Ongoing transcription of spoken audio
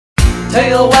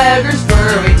Tail waggers,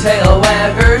 furry tail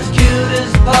waggers,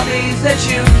 cutest puppies that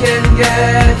you can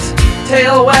get.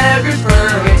 Tail waggers,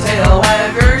 furry tail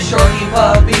waggers, Shorkie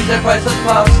puppies at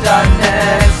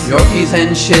pricelesspups.net. Yorkies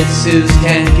and Shih Tzus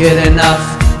can't get enough,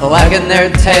 wagging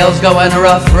their tails, going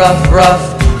rough, rough, rough.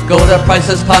 Go to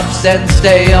Priceless Pups and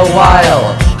stay a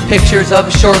while. Pictures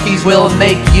of Shorkies will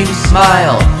make you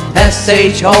smile.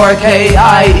 Shorkies,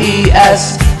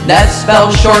 that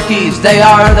spells Shorkies, they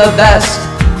are the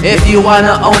best. If you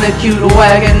wanna own a cute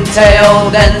wagging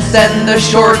tail, then send the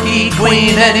Shorkie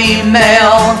Queen an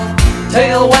email.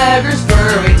 Tail waggers,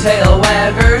 furry tail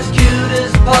waggers,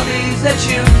 cutest puppies that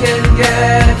you can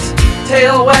get.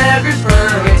 Tail waggers,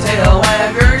 furry tail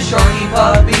waggers, Shorkie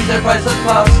puppies at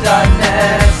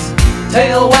pricelesspups.net.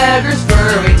 Tail waggers,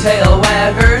 furry tail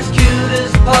waggers,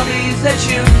 cutest puppies that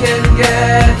you can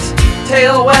get.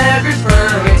 Tail waggers,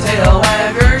 furry tail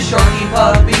waggers, Shorkie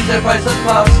puppies at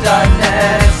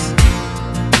pricelesspups.net.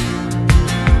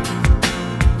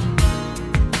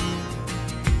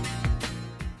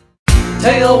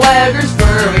 Tail waggers,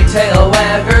 furry tail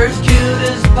waggers,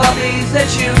 cutest puppies that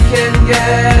you can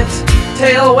get.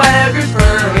 Tail waggers,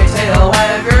 furry tail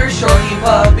waggers, Shorkie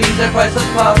puppies at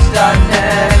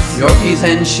pricelesspups.net. Yorkies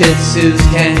and Shih Tzus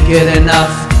can't get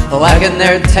enough, wagging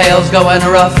their tails, going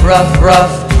rough, rough,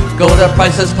 rough. Go to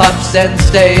Priceless Pups and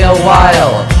stay a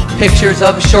while. Pictures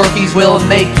of Shorkies will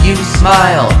make you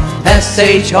smile.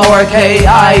 Shorkies,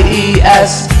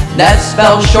 that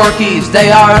spells Shorkies, they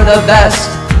are the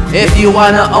best. If you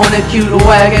wanna own a cute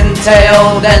wagging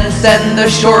tail, then send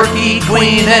the Shorkie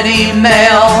Queen an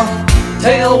email.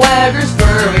 Tail waggers,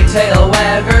 furry tail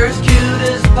waggers,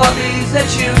 cutest puppies that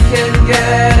you can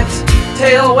get.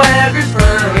 Tail waggers,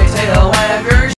 furry tail waggers.